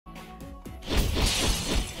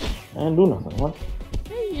I didn't do nothing, what?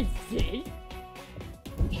 Yeah, you did.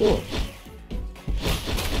 Sure.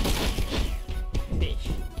 Bitch.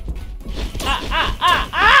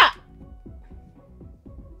 Ah!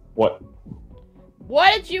 What?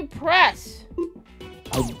 What did you press?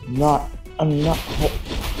 I'm not.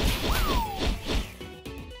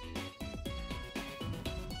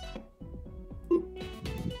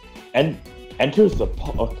 And enters the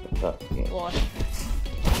okay. Lord.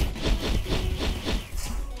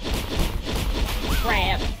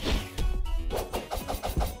 Crap.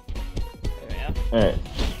 There we go. Alright.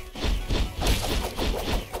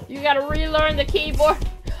 You gotta relearn the keyboard.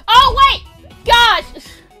 Oh wait! Gosh!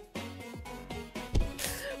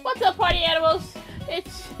 What's up, party animals?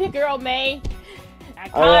 It's your girl May.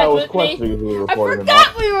 I was questioning who we were recording I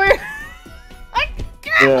forgot about. we were.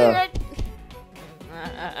 Yeah.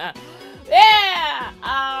 Yeah.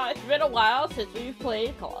 It's been a while since we've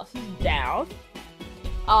played Colossus down.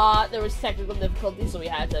 There was technical difficulties, so we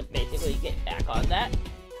had to basically get back on that.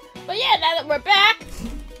 But yeah, now that we're back,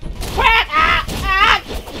 crap!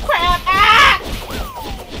 Crap!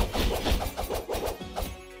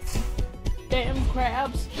 Damn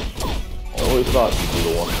crabs! I always thought you'd be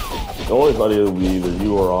the one. I always thought it would be either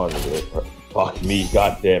you or on it. Fuck me,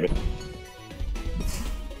 god damn it.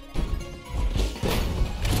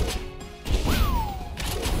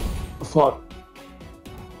 Fuck.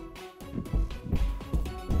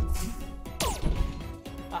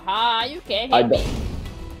 Aha, you can't hit me.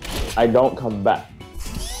 I don't come back.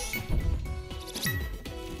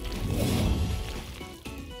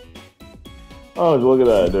 Oh, look at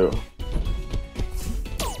that, dude.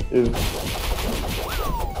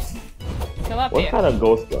 Come up What here. kind of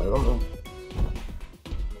ghost guy? I don't know.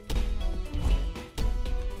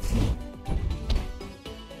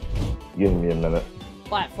 Give me a minute.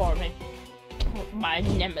 Platforming. My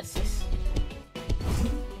nemesis.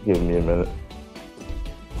 Give me a minute.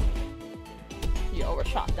 You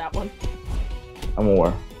overshot that one. I'm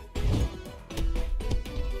aware.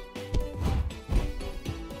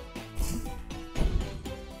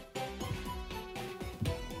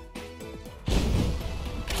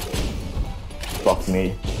 Fuck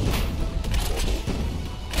me.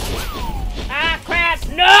 Ah, crap!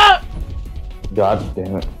 No! God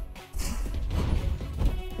damn it.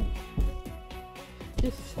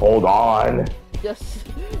 Just, Hold on.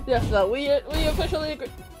 we officially agree.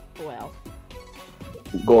 Well,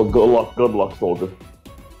 Good luck, soldier.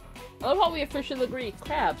 I love how we officially agree.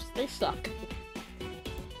 Crabs, they suck.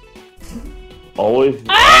 Always,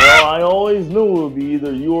 I always knew it would be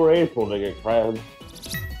either you or April to get crabs.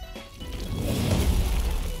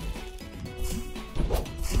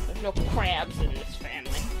 There's no crabs in this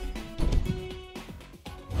family.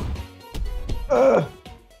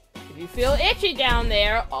 If you feel itchy down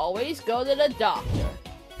there, always go to the doctor.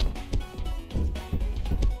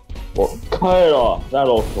 Or cut it off. That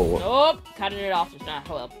also works. Nope, cutting it off does not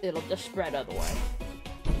help. It'll just spread otherwise.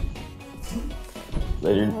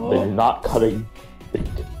 They're not cutting.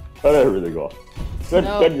 Cut everything off.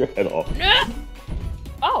 Cut your head off. No!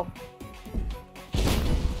 Oh.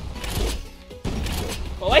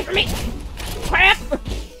 Go away from me! Crap!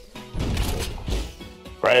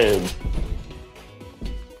 Crabs.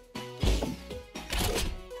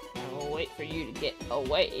 I will wait for you to get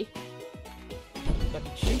away. But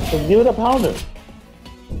you Just give it a pounder.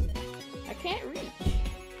 I can't reach.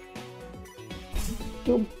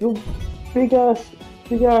 You big ass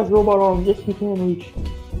robot arm. Yes, you can reach.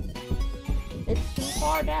 It's too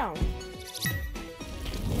far down.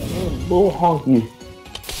 Little honky.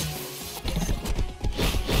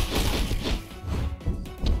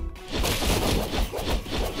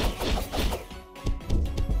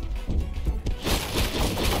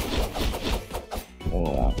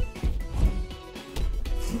 Oh,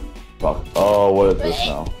 fuck. Oh, what is this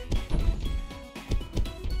now?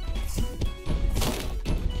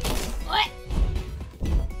 What?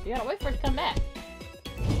 You gotta wait for it to come back.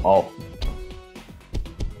 Oh.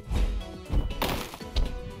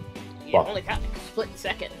 You Fuck. only got a split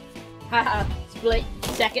second. Haha, split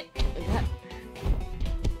second.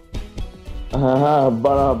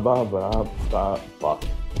 Fuck.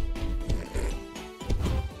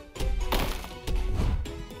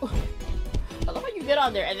 I love how you get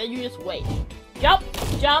on there and then you just wait. Jump!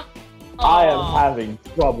 Jump! I am Oh, having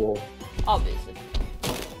trouble. obviously.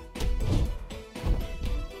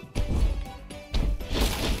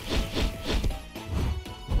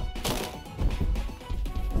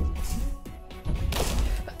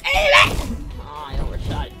 Oh, I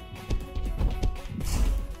overshot it.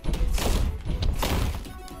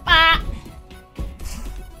 Ah!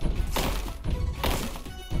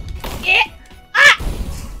 Yeah! Ah!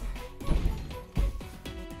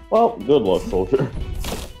 Well, good luck, soldier.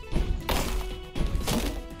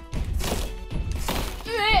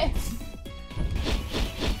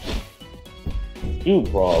 You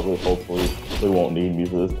probably, hopefully, they won't need me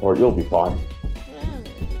for this part. You'll be fine.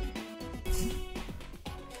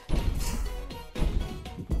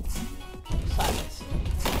 Silence.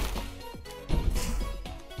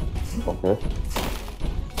 Okay.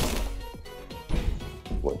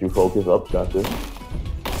 Once you focus up, got this.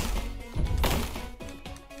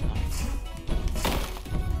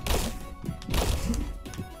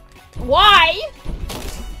 Why?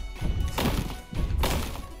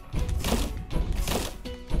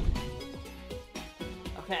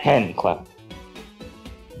 Okay. Hand clap.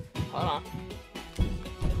 Hold on.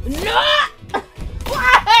 No!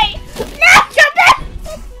 Why? No, come back!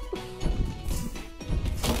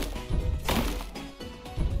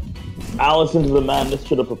 Alice into the Madness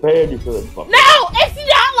should have prepared you for this. No! It's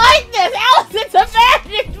not like this! Alice into the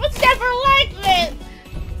Madness was never like this!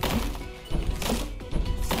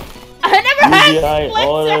 I never had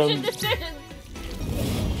split-second decisions!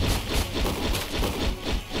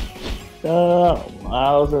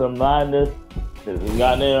 Alice into the Madness.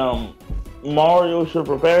 Goddamn Mario should have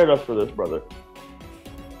prepared us for this, brother.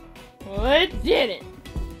 Well, it didn't.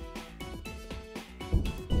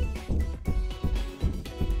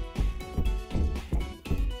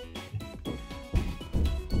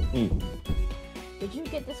 Did you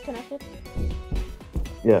get disconnected?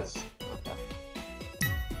 Yes.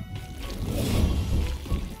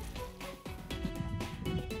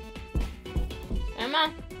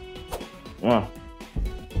 Emma?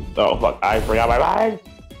 Oh fuck, I forgot my mind!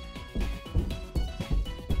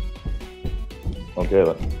 Okay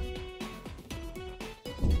then.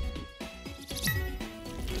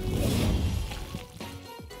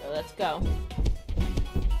 So let's go.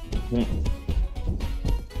 Hmm.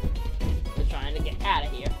 We're trying to get out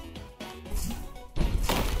of here.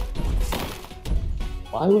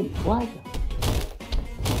 Why?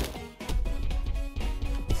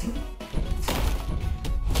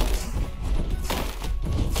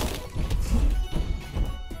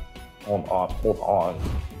 Hold on.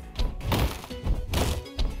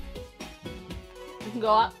 You can go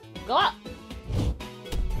up. Go up!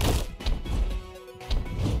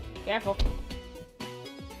 Careful.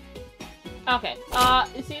 Okay,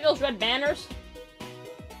 you see those red banners?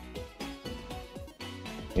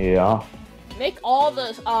 Yeah. Make all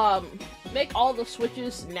the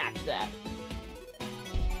switches match that.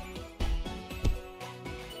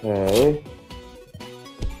 Okay.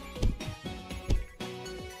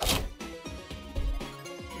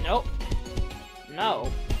 Nope.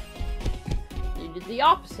 No. You did the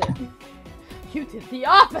opposite. You did the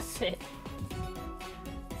opposite!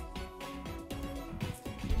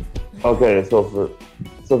 Okay, so for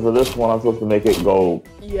this one, I'm supposed to make it go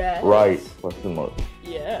Yes. right. Question mark.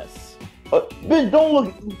 Yes. Bitch, don't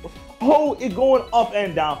look. Oh, it's going up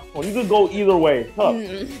and down. Oh, you could go either way. Huh.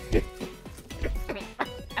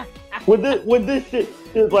 with this shit,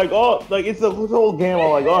 it's like, oh, like it's a whole gamble.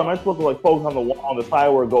 Like, oh, am I supposed to like focus on the one on the side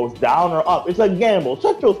where it goes down or up? It's a gamble.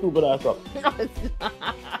 Shut your stupid ass up. No, it's not.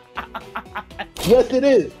 Yes, it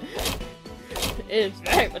is. It's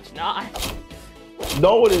very much not.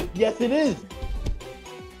 No, it is. Yes, it is.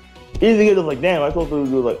 Easy to get like, damn, I'm supposed to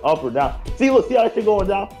do like up or down. See, look, see how that shit going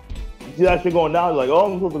down? See that shit going down? You're like, oh,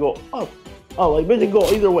 I'm supposed to go up. Oh, like, bitch, it go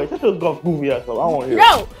either way. Shut your goofy ass up. I don't want to hear it.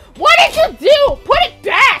 No! What did you do? Put it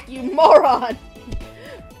back, you moron!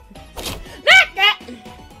 Not that!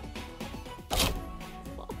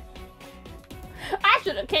 I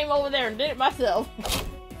should have came over there and did it myself.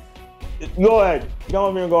 Go ahead. Come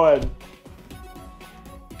over here and go ahead.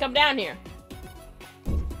 Come down here.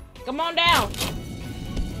 Come on down.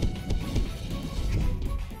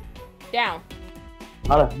 Down.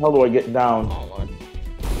 How the hell do I get down? Oh, Lord.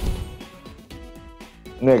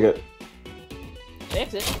 Nigga.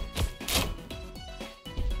 Fix it.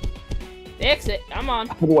 Fix it. Come on.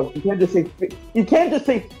 How do I? You can't just say fix. You can't just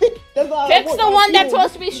say fix. That's not Fix the one that's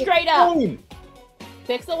supposed to be straight up.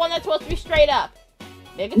 Fix the one that's supposed to be straight up.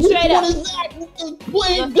 Make it straight up. What is that?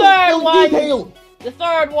 Please, The third one. detail. The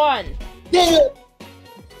third one. Damn it.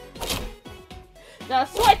 Now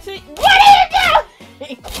switch it. What are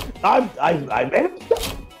you doing? I made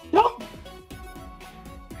it. No.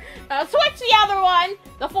 Now switch the other one,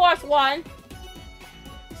 the fourth one,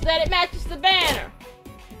 so that it matches the banner.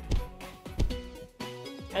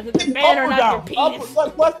 That's the banner, not your penis.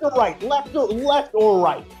 Left or right? Left or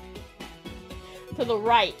right? To the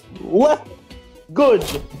right. Left. Good.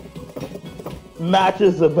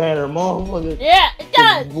 Matches the banner, motherfucker. Yeah, it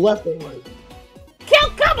does. Left or right?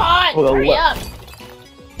 Come on, Oh, hurry up.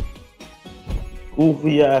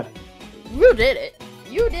 goofy ass. You did it.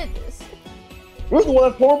 You did this. You're the one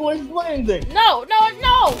that's horrible at explaining things. No.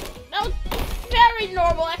 That was very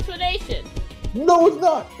normal explanation. No, it's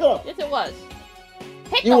not. Shut up. Yes, it was.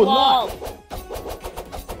 Hit You the was wall. not.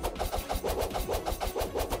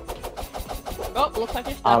 Oh, looks like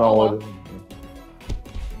you're stuck. I don't Hold want on.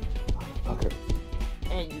 to. Okay.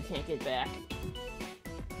 And you can't get back.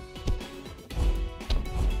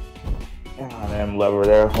 Ah, damn lever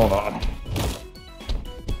there. Hold on.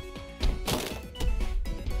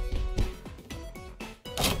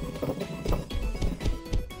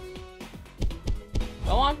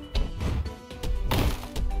 Go on.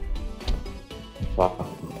 Fuck.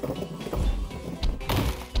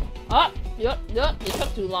 Oh, yep, you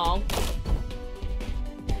took too long.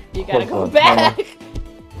 You gotta go Hold on, back.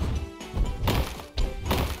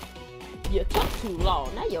 You took too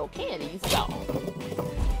long. Now your candy's gone.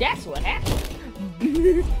 That's what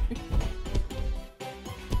happened.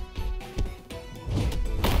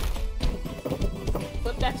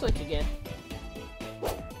 Flip that switch again.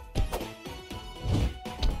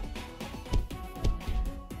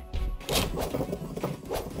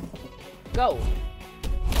 Go.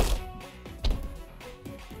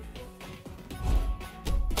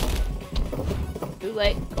 Too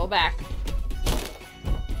late. Go back.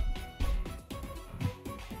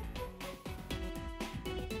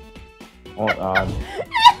 Hold on.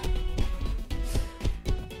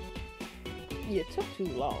 You took too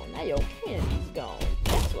long. Now your candy's gone.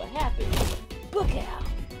 That's what happened. Look out.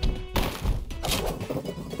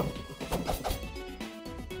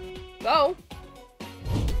 Go.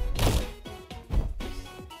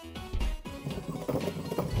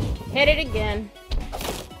 Hit it again.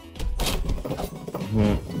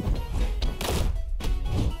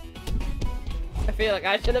 I feel like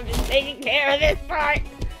I should have been taking care of this part.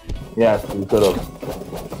 Yes, you could have.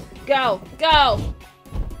 Go. God.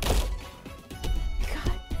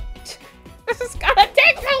 This is gonna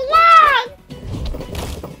take so long!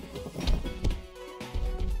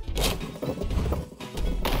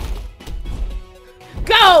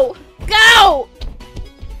 Go!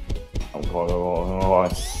 I'm going.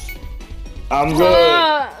 I'm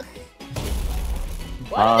good.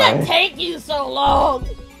 Why did that take you so long?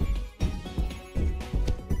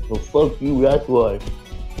 Well, fuck you, that's why.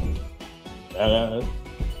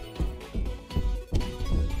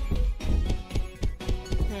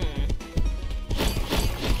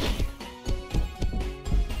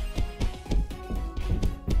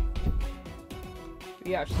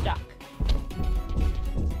 We are stuck.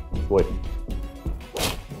 Wait.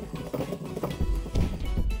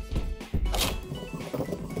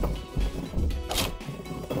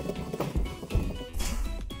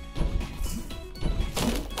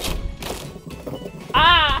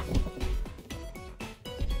 Ah!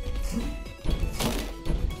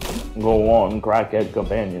 Go on, crackhead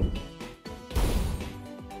companion.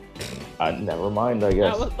 Never mind, I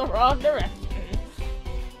guess. That was the wrong direction.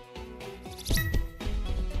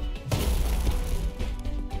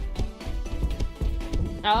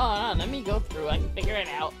 Oh, let me go through. I can figure it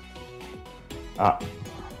out.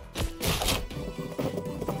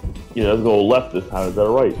 Yeah, let's go left this time. Is that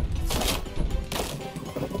right?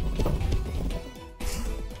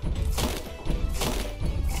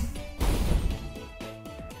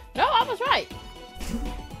 No, I was right.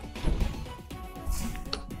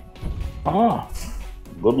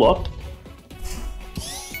 Good luck.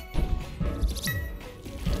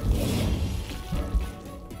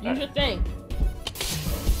 Use your thing.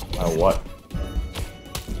 What?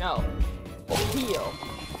 No. Heal.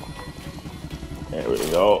 There we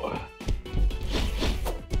go.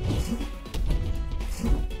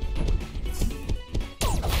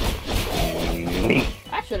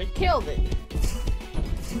 I should have killed it.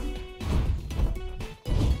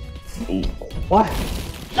 Ooh. What?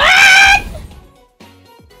 Ah!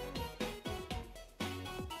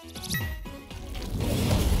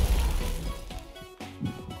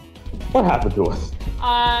 What happened to us?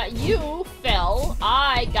 You fell.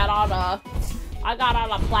 I got on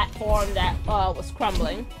a platform that was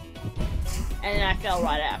crumbling, and then I fell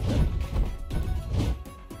right after.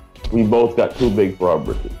 We both got too big for our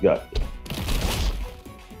britches. Gotcha.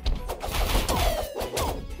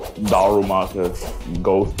 Darumaka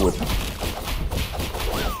ghost with.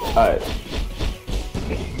 Alright.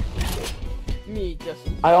 Me just.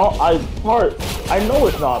 I know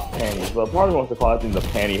it's not panties, but part of me wants to call it the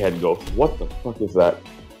panty head ghost. What the fuck is that?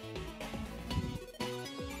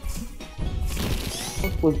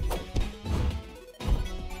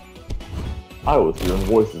 I was hearing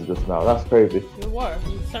voices just now. That's crazy. You were.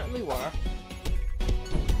 You certainly were.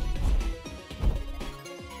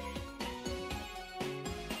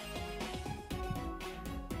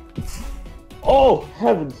 Oh,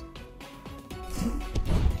 heavens.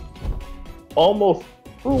 Almost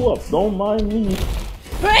threw up. Don't mind me.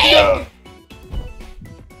 Yeah.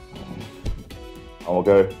 I'm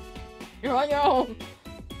okay. You're on your own.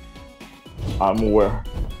 I'm aware.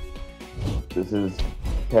 This is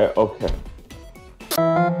okay.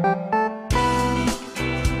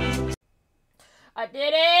 I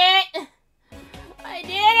did it! I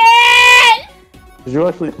did it! Did you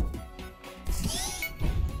actually?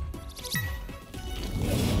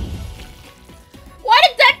 Why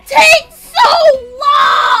did that take so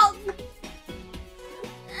long?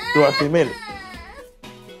 You actually made it.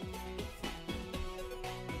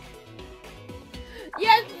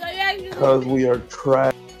 Yes, I actually. Because we are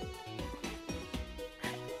trash.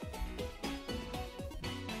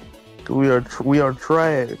 We are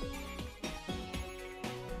trash.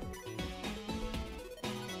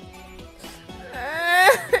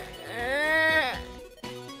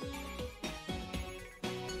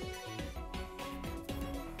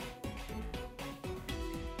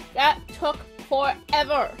 That took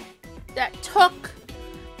forever. That took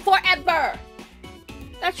forever.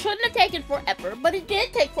 That shouldn't have taken forever, but it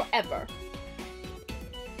did take forever.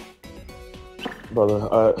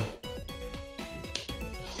 Brother,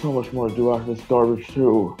 so much more to do after this garbage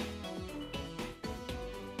too.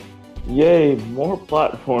 Yay, more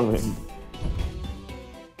platforming.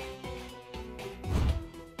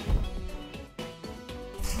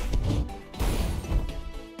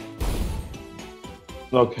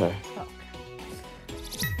 Okay.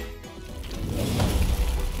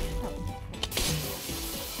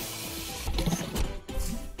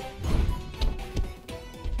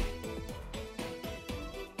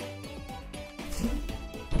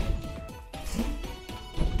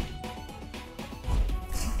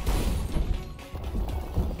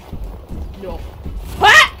 No.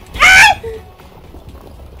 What? Ah! They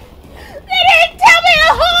didn't tell me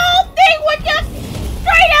the whole thing would just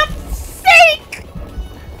straight up sink!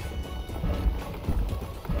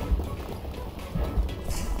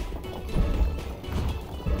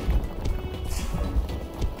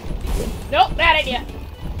 Nope, bad idea.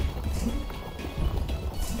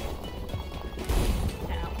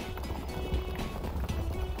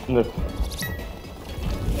 No.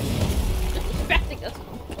 Disrespecting us.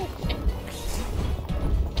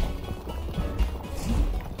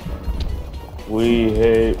 We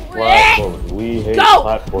hate platforming. We hate Go!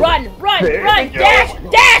 platforming. Run! There Run! we go.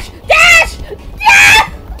 Dash! Yeah!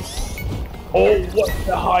 Oh, what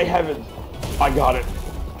the high heavens! I got it.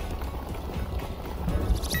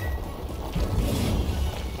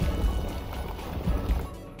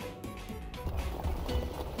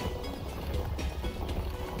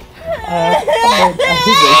 I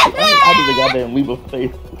did the goddamn leap of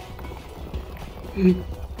faith.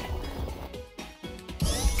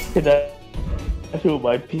 That's who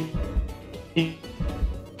my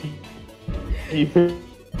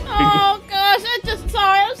Oh gosh, I'm just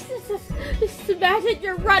sorry. Just imagine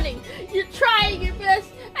you're running, you're trying your best,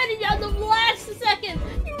 and then on the last second,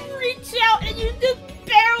 you reach out and you just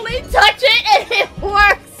barely touch it, and it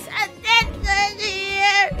works. And then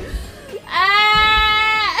here,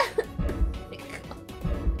 ah.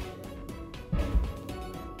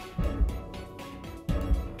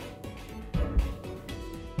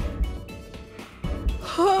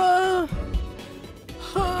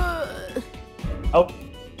 Oh.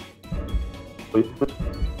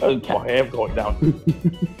 My hand going down.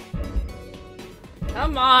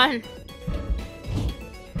 Come on.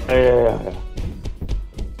 Yeah.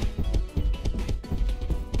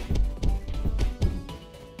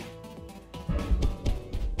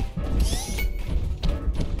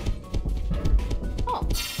 Oh.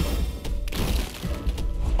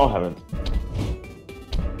 Oh heavens.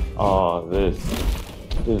 Oh, this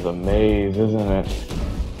is a maze, isn't it?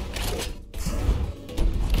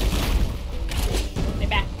 Stay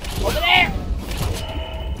back. Over there.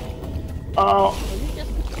 Oh. Well, you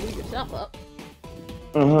just blew yourself up.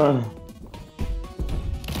 Uh-huh.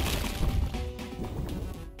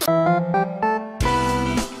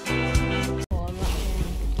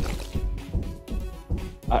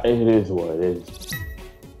 It is what it is.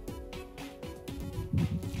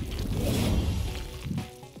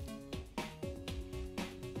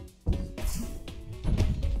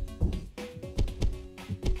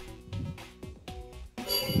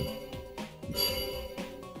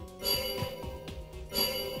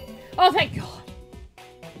 Oh, thank God.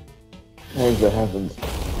 Things that happens.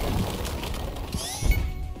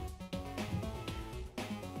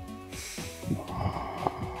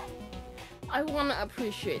 I want to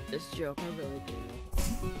appreciate this joke, I really do.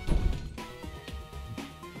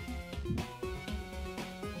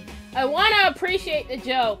 I want to appreciate the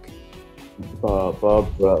joke. But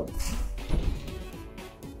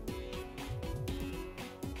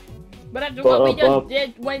after what we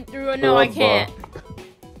just went through, no, I can't.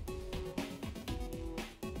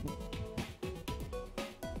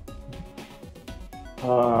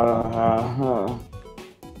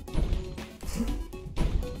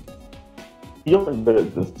 You're good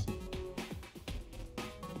at this.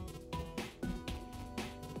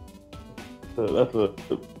 That's a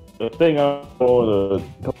thing I want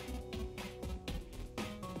to.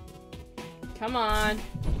 Come on.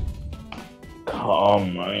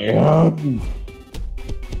 Come on.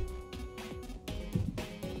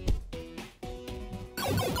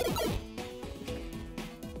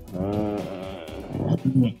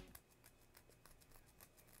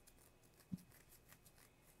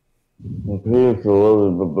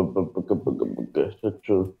 Such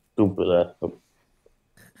a stupid ass.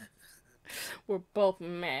 We're both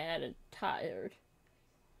mad and tired.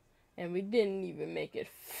 And we didn't even make it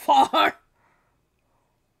far.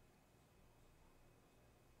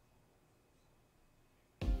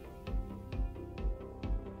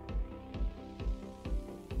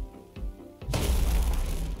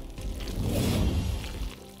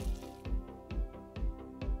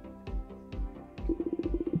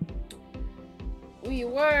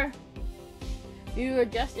 We were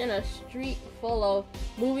just in a street full of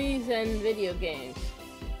movies and video games.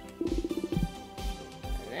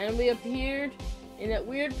 And then we appeared in that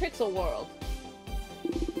weird pixel world.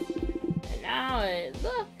 And now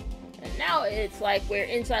it's like we're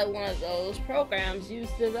inside one of those programs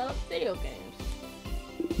used to develop video games.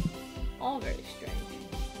 All very strange.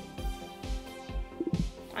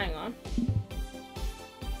 Hang on.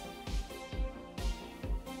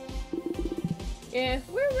 If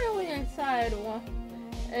we're really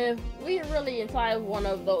inside one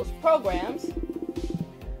of those programs,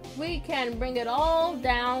 we can bring it all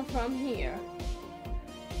down from here.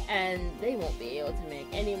 And they won't be able to make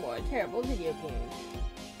any more terrible video games.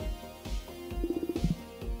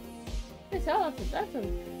 Miss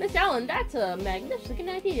Allen, that's a magnificent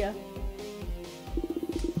idea.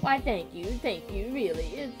 Why, thank you, really.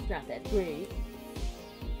 It's not that great.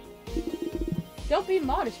 Don't be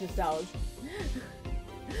modest, Miss Allen.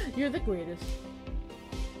 You're the greatest.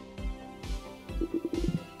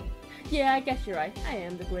 Yeah, I guess you're right. I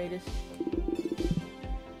am the greatest.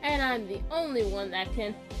 And I'm the only one that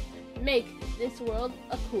can make this world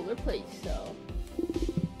a cooler place, so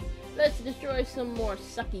let's destroy some more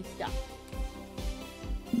sucky stuff.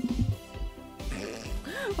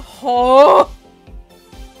 Oh!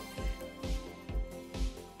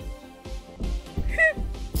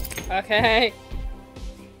 Okay.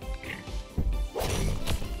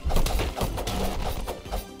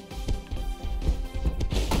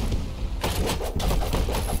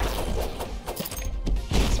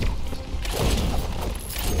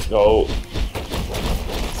 No.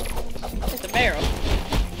 It's a barrel.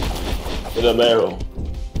 It's a barrel.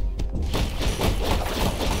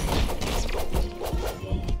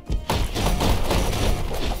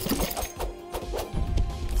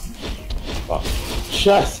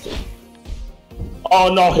 Chest.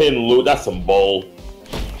 Oh, no hidden loot. That's some bull.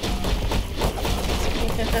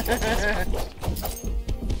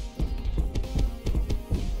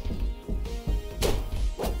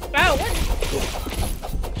 Wow, what?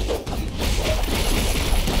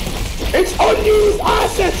 It's unused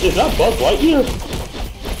assets! Is that Buzz Lightyear?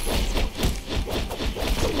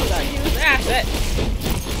 Unused assets.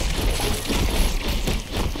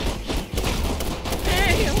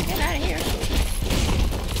 Get out of here.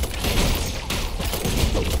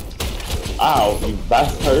 Ow, you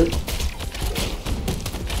bastard.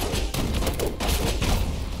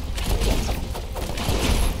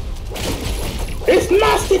 It's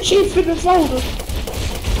Master Chief in the folder.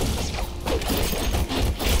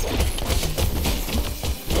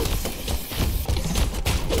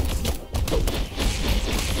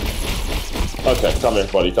 Okay, come here,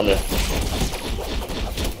 buddy, come here.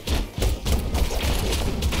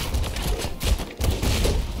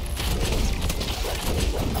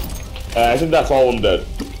 I think that's all of them dead.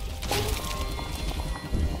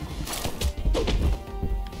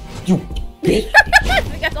 You bitch!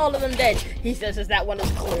 I guess all of them dead. He says that one is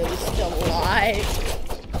clearly still alive.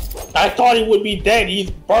 I thought he would be dead. He's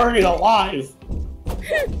burning alive.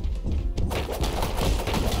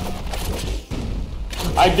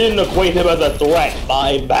 I didn't equate him as a threat.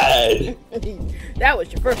 My bad. That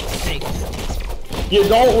was your first mistake. You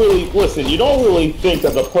don't really listen. You don't really think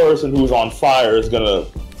that the person who's on fire is gonna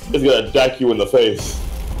deck you in the face.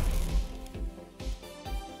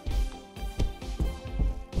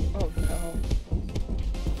 Oh no.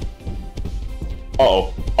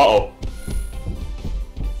 Uh-oh. Uh-oh.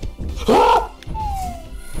 Ah!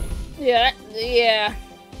 Yeah, yeah.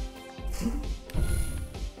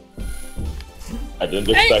 I didn't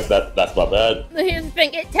expect that. That's my bad. Here's the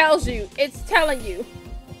thing, it tells you. It's telling you.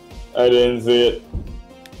 I didn't see it.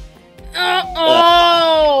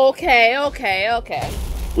 Oh, okay, okay, okay.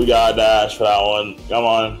 We got a dash for that one. Come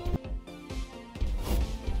on.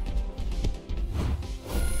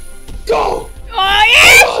 Go! Oh,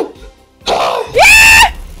 yeah! Oh!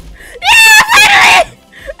 Yeah! Yeah, finally!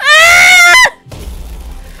 Ah!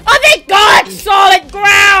 Oh, thank God! Solid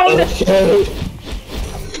ground! Okay.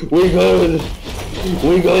 We good.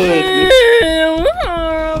 We good. It was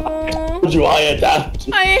horrible. Would you eye adapt?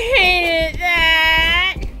 I hated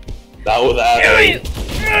that. That was average.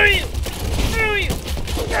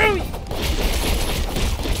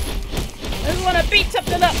 I just want to beat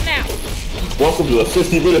something up now. Welcome to the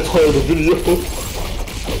 50-minute part of the video.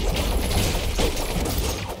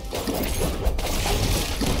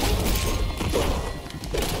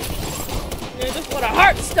 I just want to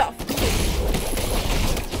heart stuff.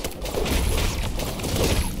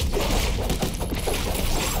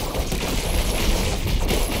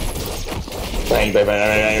 Bang, bang, bang,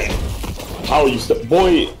 bang, bang. How are you still?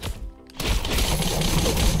 Boy!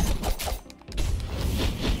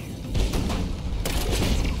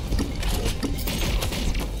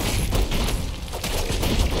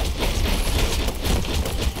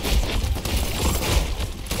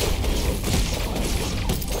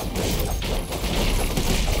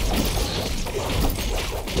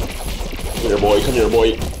 Come here, boy. Come here,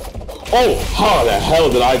 boy. Oh, how the hell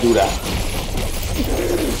did I do that?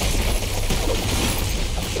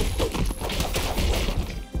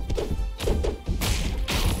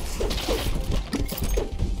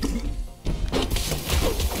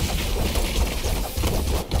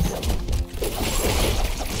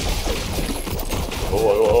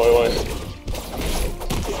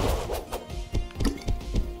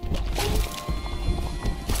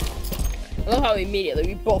 I love how immediately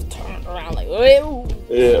we both turned around like, whoa.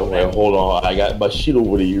 Yeah, wait, hold on. I got my shit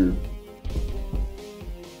over here.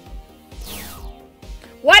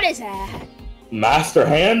 What is that? Master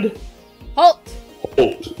Hand? Halt!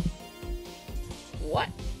 Halt. What?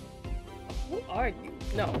 Who are you?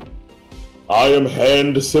 No. I am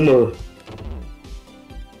Hand Simmer.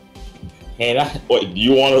 Hand, wait, do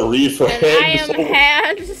you want to read for And Hand I am Solo?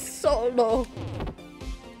 Hand Solo.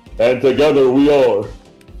 And together we are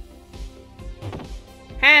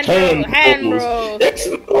Hand Bro, Hand Bros. Bro. It's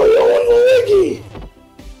Mario and Luigi.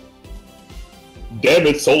 Damn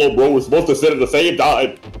it, Solo Bro, we're supposed to sit at the same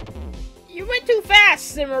time. You went too fast,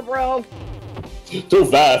 Simmer Bro. Too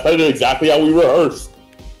fast, I did exactly how we rehearsed.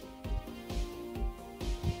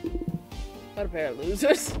 What a pair of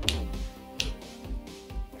losers.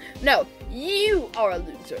 No, you are a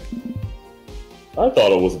loser. I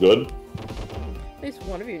thought it was good. At least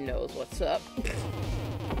one of you knows what's up.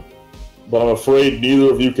 But I'm afraid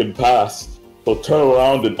neither of you can pass. So turn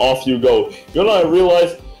around and off you go. You know what I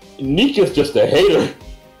realized? Nika's just a hater.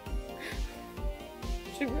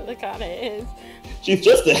 She really kinda is. She's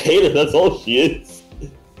just a hater, that's all she is.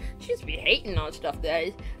 She just be hating on stuff that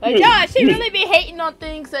is. Like, yeah, she really be hating on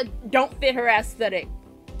things that don't fit her aesthetic.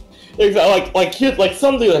 Exactly, like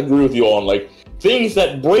something I agree with you on, like, things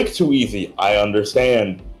that break too easy, I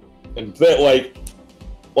understand. And that, like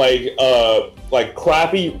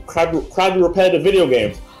crappy repetitive video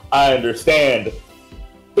games, I understand.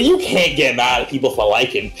 But you can't get mad at people for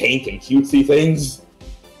liking pink and cutesy things.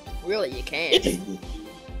 Really, you can't.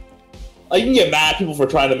 Like, you can get mad at people for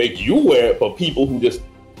trying to make you wear it, but people who just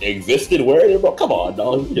existed wearing it, bro, come on,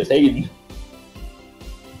 dog, you're just hating.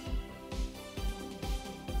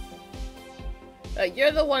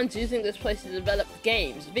 You're the ones using this place to develop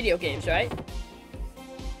games, video games, right?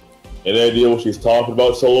 Any idea what she's talking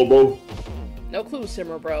about, Solo Bro? No clue,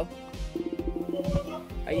 Simmer Bro.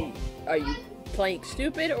 Are you playing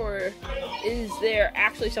stupid, or is there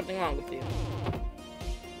actually something wrong with you?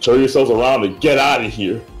 Turn yourselves around and get out of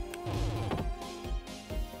here.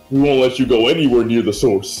 We won't let you go anywhere near the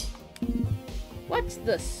source. What's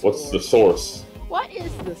the source? What's the source? What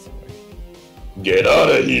is the source? Get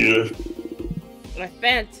out of here. I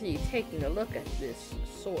fancy taking a look at this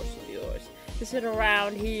source of yours. Is it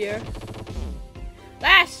around here?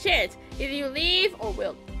 Last chance. Either you leave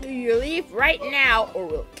right now, or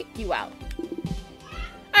we'll kick you out.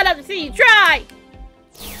 I'd love to see you try.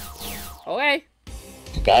 Okay.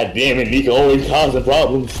 God damn it, Nika always causing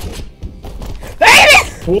problems. Baby!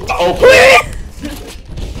 Okay.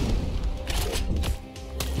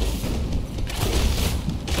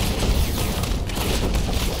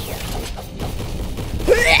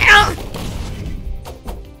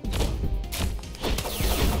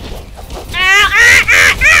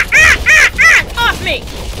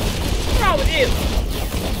 wrong with you?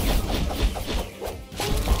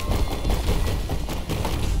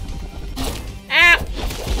 Ow!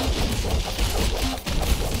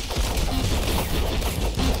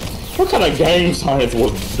 What kind of gang science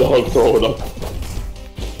was Doug throwing up?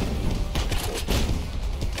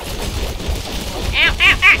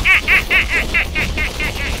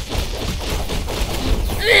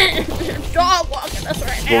 Dog walking us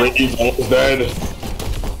right now. He's almost dead.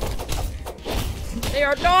 They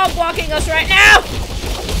are dog walking us right now.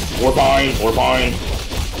 We're fine. We're fine.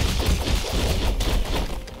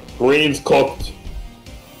 Green's cooked.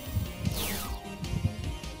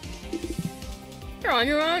 You're on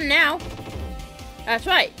your own now. That's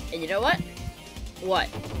right. And you know what? What?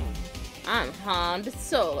 I'm Han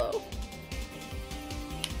Solo.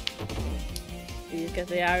 You get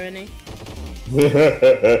the irony?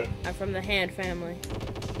 I'm from the Hand family.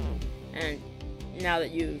 And now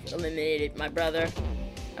that you've eliminated my brother,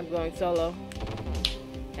 I'm going solo.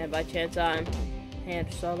 And by chance I'm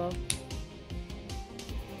Hand Solo.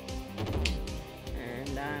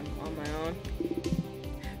 And I'm on my own.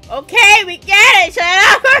 Okay, we get it! Shut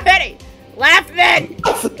up already! Laugh then!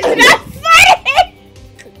 It's not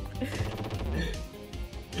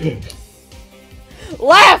funny!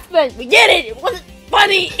 Laugh then! We get it! It wasn't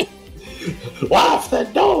funny! Laugh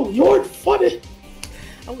then! No, you weren't funny!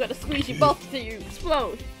 I'm gonna squeeze you both till you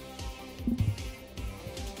explode.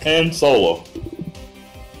 And Solo.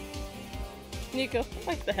 Nico,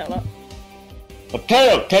 wake the hell up.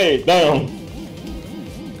 Okay, damn.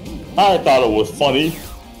 I thought it was funny.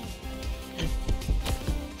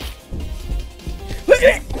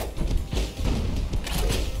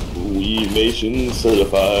 We Nation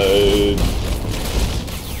certified.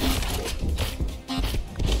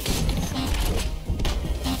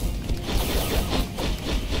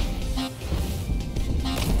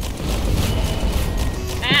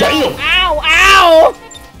 Damn! Ow! Ow!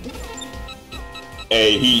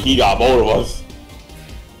 Hey, he got both of us.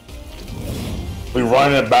 We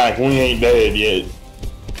running it back. We ain't dead yet.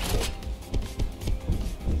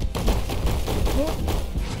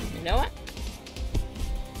 You know what?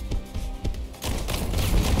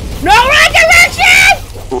 No, wrong direction!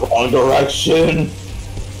 Wrong direction.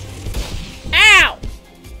 Ow!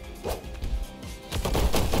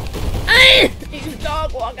 He's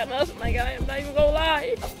dog walking us, my guy. I'm not even gonna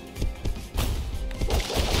lie.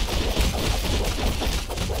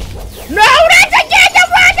 No, that's again the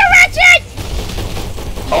wrong direction!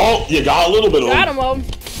 Oh, you got a little bit of Got him. him,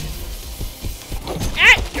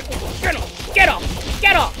 Get off! Get off!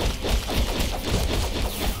 Get off!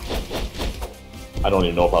 I don't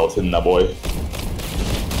even know if I was hitting that boy.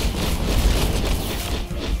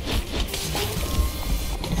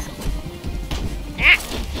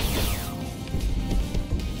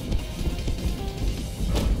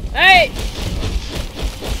 Hey!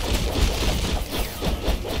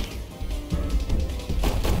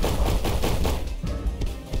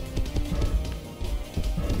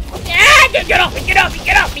 Get off me! Get off me!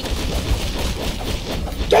 Get off me!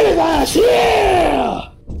 Get his ass here!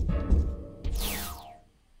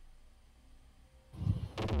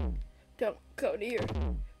 Don't go near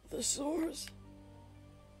the source.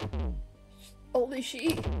 Only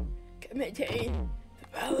she can maintain the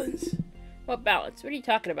balance. What balance? What are you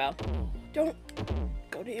talking about? Don't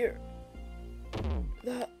go near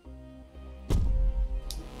the...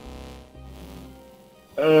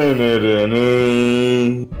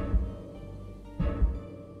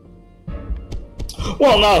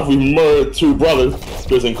 Well, now if we murdered two brothers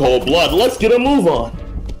in cold blood, let's get a move on.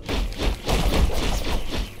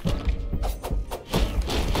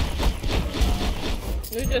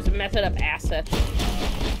 You're just messing up assets.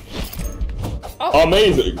 Oh.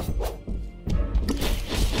 Amazing.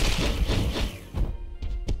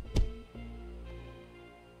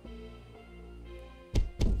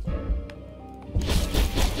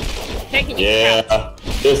 Yeah,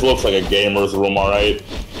 this looks like a gamer's room, alright.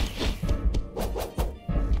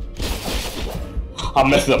 I'm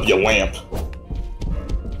messing up your lamp.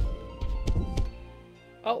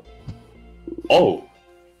 Oh. Oh.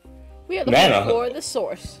 We are looking for the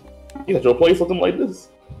source. You got your place looking like this?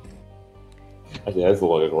 Actually, this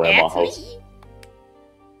looks like a grandma's house. Me.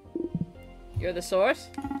 You're the source?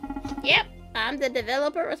 Yep. I'm the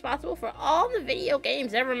developer responsible for all the video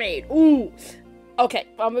games ever made. Ooh. Okay,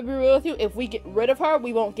 I'm gonna be real with you. If we get rid of her,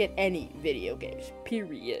 we won't get any video games.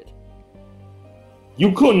 Period.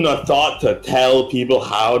 You couldn't have thought to tell people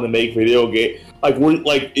how to make video game. Like,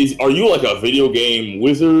 are you like a video game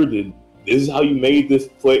wizard? this is how you made this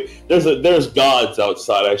play. There's gods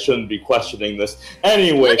outside. I shouldn't be questioning this.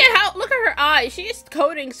 Anyway, look at her eyes. She's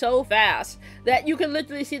coding so fast that you can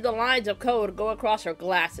literally see the lines of code go across her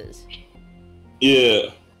glasses.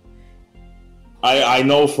 Yeah. I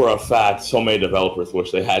know for a fact so many developers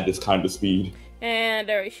wish they had this kind of speed. And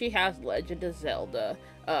she has Legend of Zelda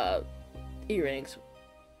earrings.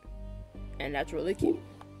 And that's really cute.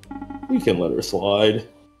 We can let her slide.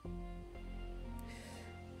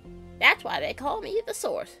 That's why they call me the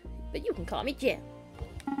Source. But you can call me Jim.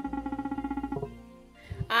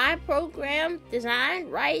 I program, design,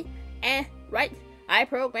 write the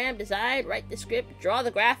script, draw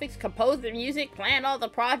the graphics, compose the music, plan all the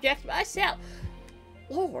projects myself.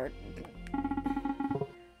 Lord.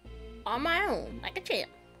 On my own, like a champ.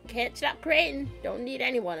 Can't stop creating, don't need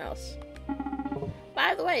anyone else.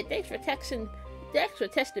 By the way, thanks for testing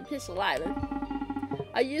Pistol Island.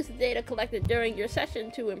 I use the data collected during your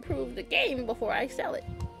session to improve the game before I sell it.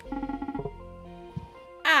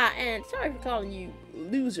 Ah, and sorry for calling you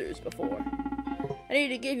losers before. I need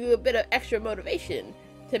to give you a bit of extra motivation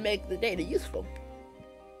to make the data useful.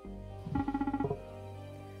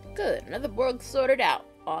 Good, another bug sorted out.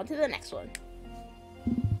 On to the next one.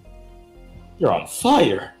 You're on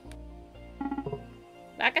fire.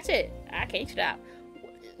 Like I said, I can't stop.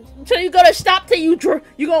 So you gonna stop till you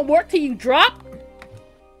gonna work till you drop?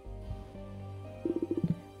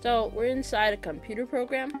 So we're inside a computer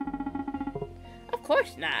program? Of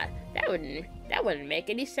course not. That wouldn't make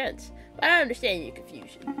any sense. But I understand your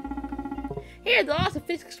confusion. Here, the laws of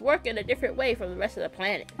physics work in a different way from the rest of the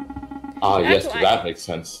planet. Ah, yes, that makes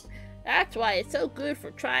sense. That's why it's so good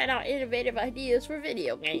for trying out innovative ideas for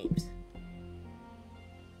video games.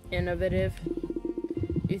 Innovative?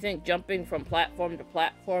 You think jumping from platform to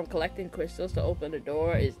platform, collecting crystals to open a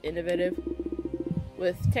door is innovative?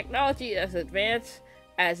 With technology as advanced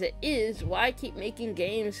as it is, why keep making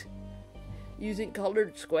games using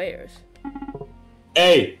colored squares?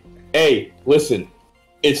 Hey, listen.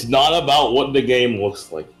 It's not about what the game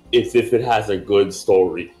looks like. It's if it has a good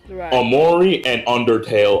story. Right. Omori and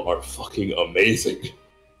Undertale are fucking amazing.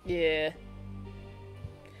 Yeah.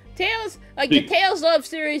 The Tales of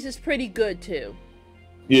series is pretty good too.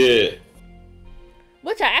 Yeah.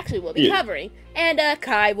 Which I actually will be covering. And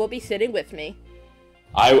Kai will be sitting with me.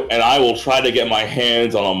 I will try to get my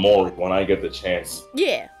hands on Omori when I get the chance.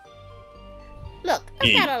 Yeah. Look,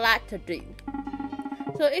 I've got a lot to do.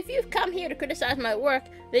 So if you've come here to criticize my work,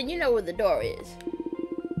 then you know where the door is.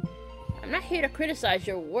 I'm not here to criticize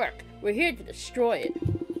your work. We're here to destroy it.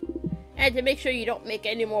 And to make sure you don't make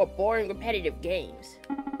any more boring, repetitive games.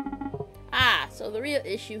 Ah, so the real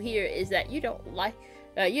issue here is that you don't live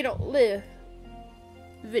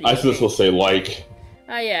video I should supposed to say like.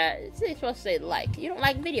 Oh yeah, it's supposed to say like. You don't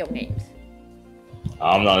like video games.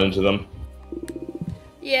 I'm not into them.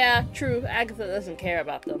 Yeah, true. Agatha doesn't care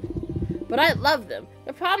about them. But I love them.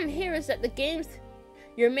 The problem here is that the games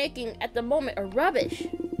you're making at the moment are rubbish.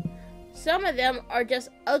 Some of them are just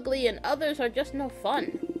ugly and others are just no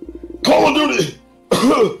fun. Call of Duty!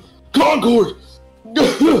 Concord!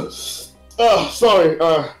 Sorry,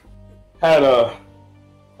 had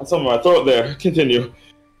something in my throat there. Continue.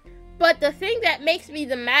 But the thing that makes me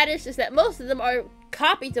the maddest is that most of them are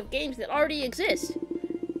copies of games that already exist.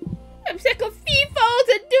 I'm sick of FIFOs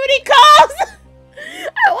and duty calls!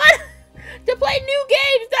 I want to play new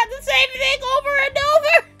games, not the same thing over and over!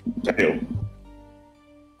 Damn.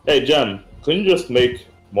 Hey, Jen, couldn't you just make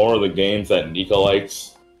more of the games that Nika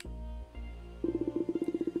likes?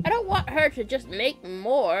 I don't want her to just make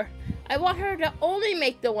more. I want her to only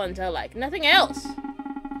make the ones I like, nothing else.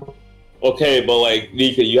 Okay, but like,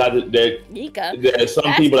 Nika, you have to... There's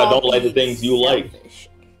some people that don't like the things you like.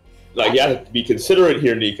 Like, you have to be considerate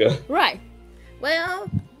here, Nika. Right. Well,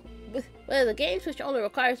 the games which only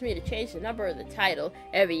requires me to change the number of the title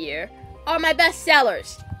every year are my best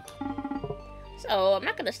sellers. So I'm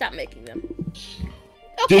not gonna stop making them.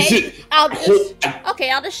 Okay,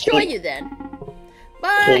 I'll destroy you then.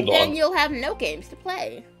 But then you'll have no games to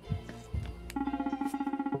play.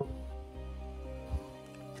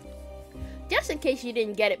 Just in case you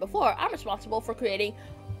didn't get it before, I'm responsible for creating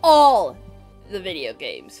all the video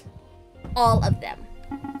games. All of them.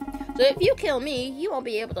 So if you kill me, you won't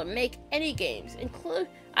be able to make any games.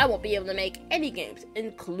 I won't be able to make any games,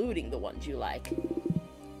 including the ones you like.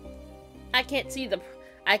 I can't see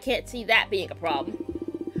that being a problem.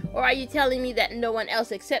 Or are you telling me that no one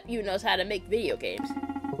else except you knows how to make video games?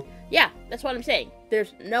 Yeah, that's what I'm saying.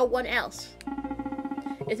 There's no one else.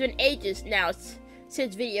 It's been ages now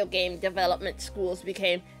since video game development schools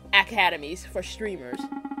became academies for streamers.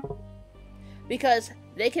 Because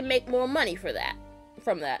they can make more money from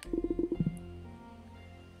that.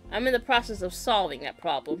 I'm in the process of solving that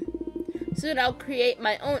problem. Soon I'll create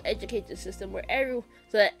my own education system so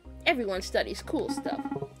that everyone studies cool stuff.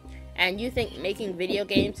 And you think making video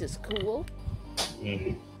games is cool?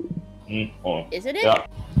 Isn't it? Yeah.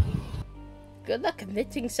 Good luck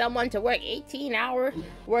convincing someone to work 18 hours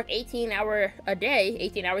a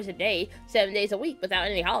day, 7 days a week without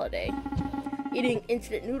any holiday. Eating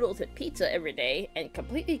instant noodles and pizza every day, and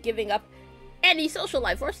completely giving up any social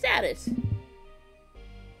life or status.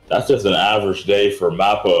 That's just an average day for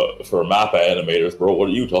Mappa animators, bro. What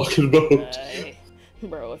are you talking about?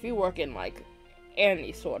 Bro, if you work in like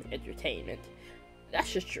any sort of entertainment,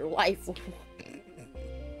 that's just your life.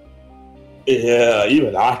 Yeah,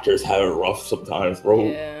 even actors have it rough sometimes, bro.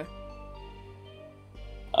 Yeah.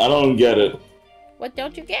 I don't get it. What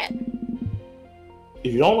don't you get?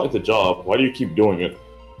 If you don't like the job, why do you keep doing it?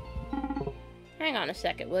 Hang on a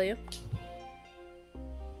second, will you?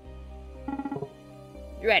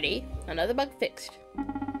 Ready? Another bug fixed.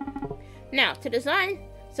 Now, to design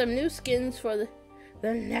some new skins for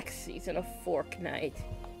the next season of Fortnite.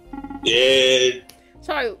 Yeah.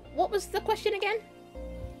 Sorry, what was the question again?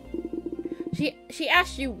 She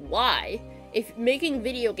asked you why, if making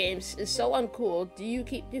video games is so uncool, you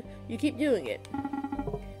keep doing it?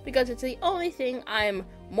 Because it's the only thing I'm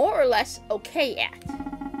more or less okay at.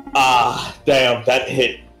 Ah, damn, that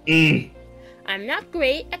hit. I'm not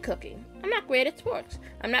great at cooking. I'm not great at sports.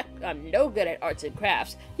 I'm no good at arts and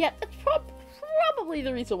crafts. Yeah, that's probably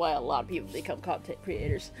the reason why a lot of people become content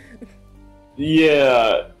creators.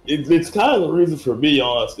 Yeah, it's kind of the reason for me,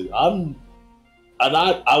 honestly. I wouldn't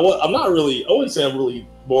say I'm really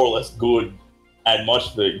more or less good at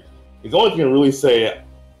much thing. The only thing I really say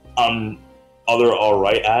I'm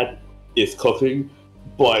alright at is cooking,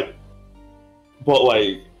 but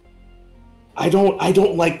like I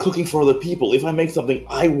don't like cooking for other people. If I make something,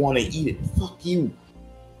 I want to eat it. Fuck you.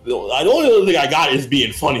 The only other thing I got is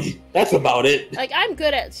being funny. That's about it. Like, I'm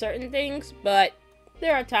good at certain things, but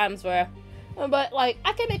there are times where, like,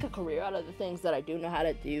 I can make a career out of the things that I do know how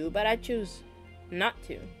to do, but I choose not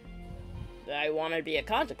to. I want to be a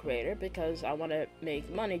content creator because I want to make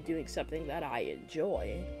money doing something that I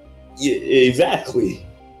enjoy. Yeah, exactly.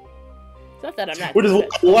 It's not that I'm not. Which is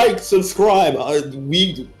like, subscribe.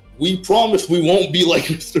 We promise we won't be like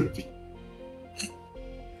Mr. B.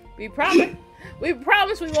 We promise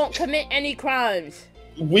we won't commit any crimes.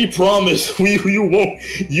 We promise you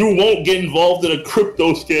won't get involved in a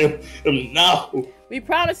crypto scam. Now. We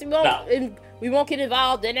promise we won't get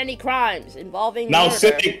involved in any crimes involving now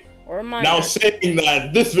murder or minor. Now saying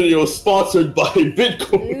that this video is sponsored by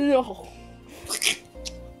Bitcoin. No.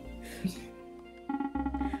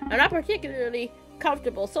 I'm not particularly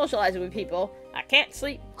comfortable socializing with people. I can't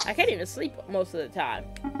sleep. I can't even sleep most of the time.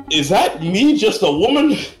 Is that me, just a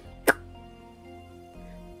woman?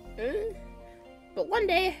 But one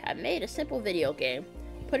day, I made a simple video game,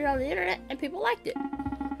 put it on the internet, and people liked it.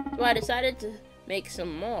 So I decided to make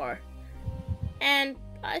some more. And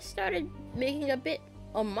I started making a bit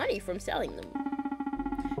of money from selling them.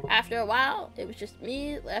 After a while, it was just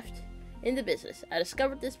me left in the business. I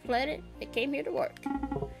discovered this planet and came here to work.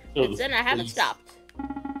 Since then, I haven't stopped.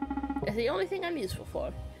 It's the only thing I'm useful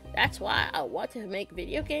for. That's why I want to make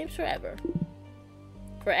video games forever.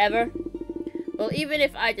 Forever? Well, even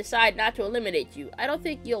if I decide not to eliminate you, I don't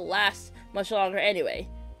think you'll last much longer anyway,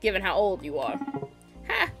 given how old you are.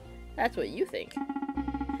 Ha! That's what you think.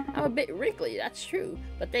 I'm a bit wrinkly, that's true,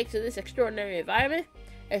 but thanks to this extraordinary environment,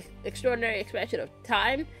 extraordinary expansion of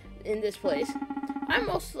time in this place, the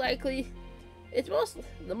most likely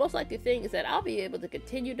thing is that I'll be able to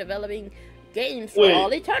continue developing games for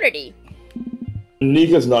all eternity.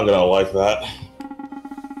 Nika's not gonna like that.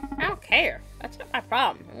 I don't care. That's not my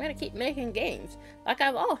problem. I'm gonna keep making games like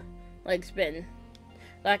I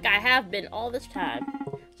have been all this time.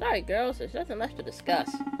 Sorry, girls, there's nothing left to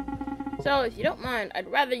discuss. So, if you don't mind,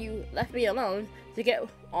 I'd rather you left me alone to get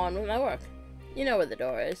on with my work. You know where the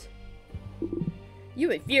door is.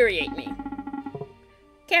 You infuriate me.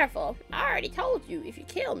 Careful, I already told you, if you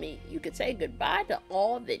kill me, you could say goodbye to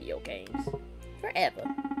all video games. Forever.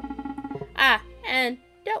 Ah, and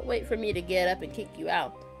don't wait for me to get up and kick you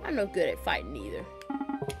out. I'm no good at fighting either.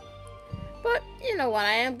 But, you know what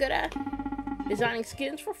I am good at? Designing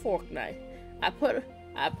skins for Fortnite. I put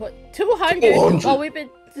 200 while we've been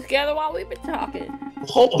talking.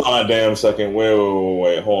 Hold on a damn second.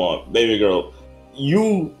 Wait, hold on. Baby girl,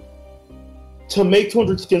 to make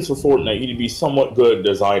 200 skins for Fortnite, you need to be somewhat good at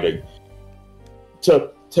designing.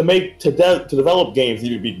 To develop games, you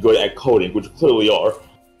need to be good at coding, which you clearly are.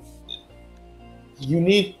 You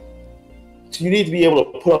need to be able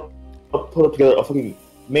to put up together a fucking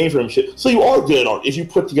mainframe shit. So you are good at art if you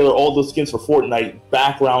put together all those skins for Fortnite,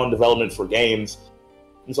 background development for games,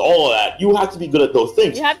 and so all of that. You have to be good at those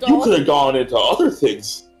things. You could have gone into other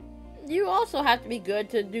things. You also have to be good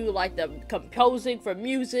to do like the composing for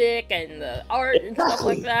music and the art and stuff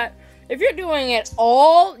like that. If you're doing it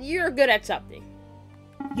all, you're good at something.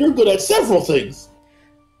 You're good at several things.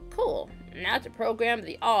 Cool. Now to program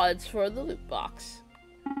the odds for the loot box.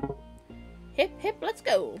 Hip hip, let's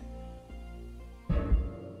go.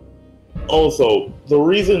 Also, the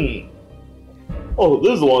reason... Oh,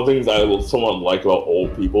 this is one of the things I will somewhat like about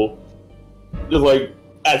old people. Just like,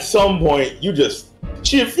 at some point, you just...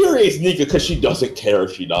 She infuriates Nika because she doesn't care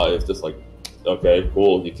if she dies. Just like, okay,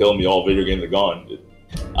 cool, you kill me, all video games are gone.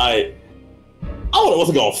 I don't know what's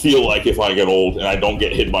it gonna feel like if I get old and I don't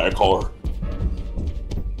get hit by a car.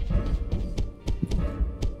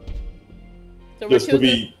 So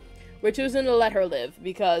we're choosing to let her live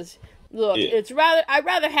because, look, I'd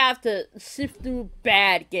rather have to sift through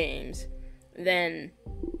bad games than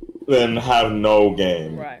have no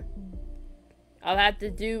game. Right. I'll have to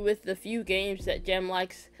do with the few games that Gem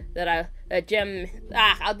likes I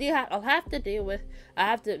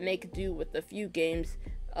have to make do with the few games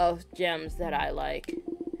of Gems that I like.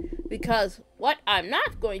 Because what I'm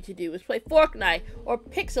not going to do is play Fortnite or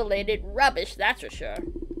pixelated rubbish, that's for sure.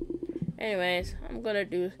 Anyways, I'm gonna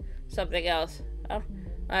do something else.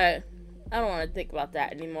 I don't want to think about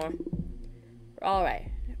that anymore. Alright,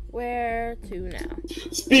 where to now?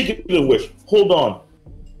 Speaking of which, hold on.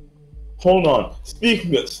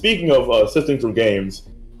 Speaking of sifting through games,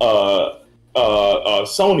 Sony,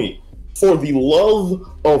 for the love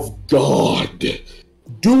of God,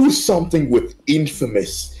 do something with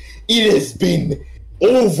Infamous. It has been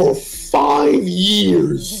over 5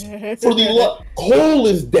 years. For the love, Cole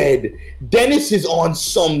is dead. Dennis is on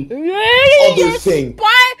some other thing.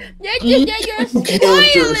 You're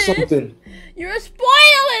character or something. You're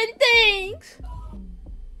spoiling things.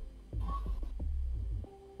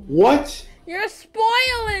 What? You're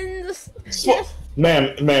spoiling the...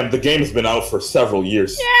 Ma'am, the game's been out for several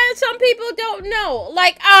years. Yeah, some people don't know.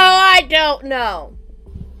 Like, oh, I don't know.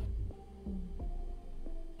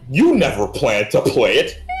 You never planned to play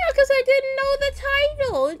it. Yeah, because I didn't know the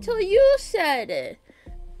title until you said it.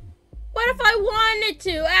 What if I wanted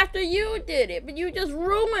to after you did it, but you just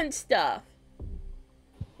ruined stuff?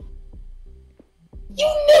 You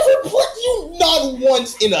never played. You not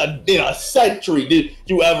once in a century did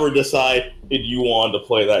you ever decide that you wanted to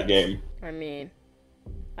play that game. I mean,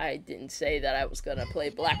 I didn't say that I was gonna play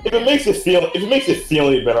Black. If it makes it feel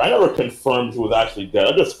any better, I never confirmed he was actually dead.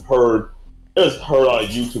 I just heard on a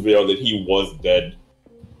YouTube video that he was dead.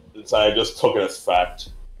 So I just took it as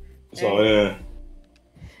fact. So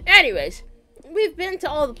Anyways, we've been to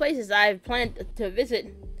all the places I've planned to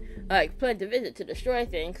visit. To destroy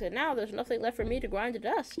things, and now there's nothing left for me to grind to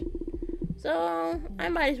dust. So I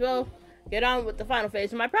might as well get on with the final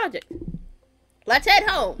phase of my project. Let's head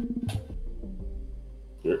home.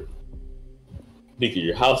 Nika,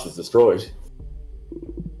 your house is destroyed.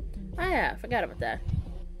 Oh yeah, I forgot about that.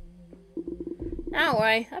 Don't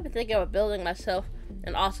worry, I've been thinking about building myself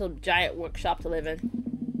an awesome giant workshop to live in.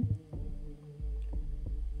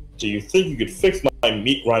 Do you think you could fix my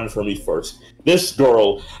meat grinder for me first? This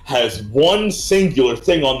girl has one singular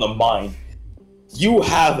thing on the mind. You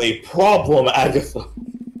have a problem, Agatha.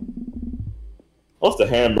 I left the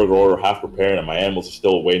hamburger order half prepared and my animals are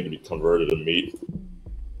still waiting to be converted to meat.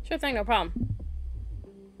 Sure thing, no problem.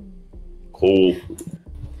 Cool.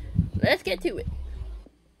 Let's get to it.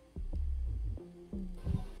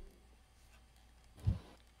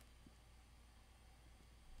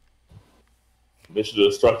 Mission of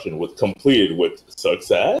destruction was completed with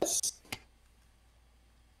success.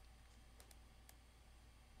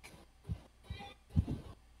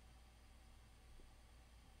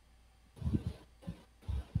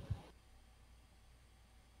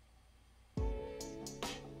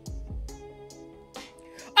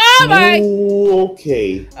 Oh my!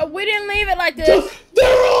 Okay. We didn't leave it like this.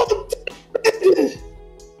 They're all dead.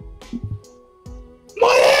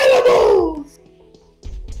 My animals!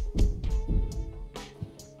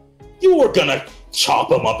 You were gonna chop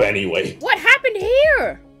them up anyway. What happened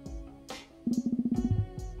here?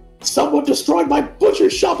 Someone destroyed my butcher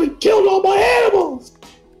shop and killed all my animals!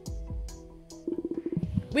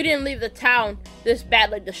 We didn't leave the town this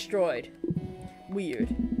badly destroyed. Weird.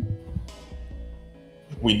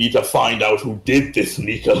 We need to find out who did this,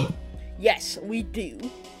 Nika. Yes, we do.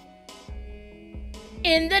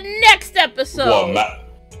 In the next episode!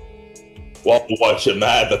 Well, what, you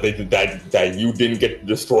mad that you didn't get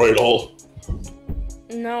destroyed all?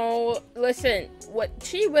 No, listen, what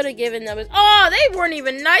she would have given them is, oh, they weren't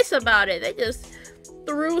even nice about it. They just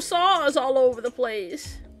threw saws all over the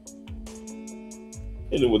place.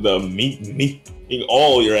 And with the meat,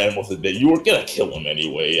 all your animals to death. You were gonna kill them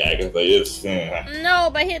anyway, Agatha. It's No,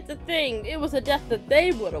 but here's the thing. It was a death that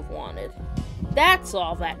they would have wanted. That's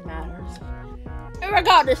all that matters.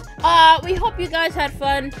 Regardless, we hope you guys had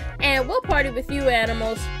fun, and we'll party with you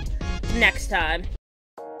animals next time.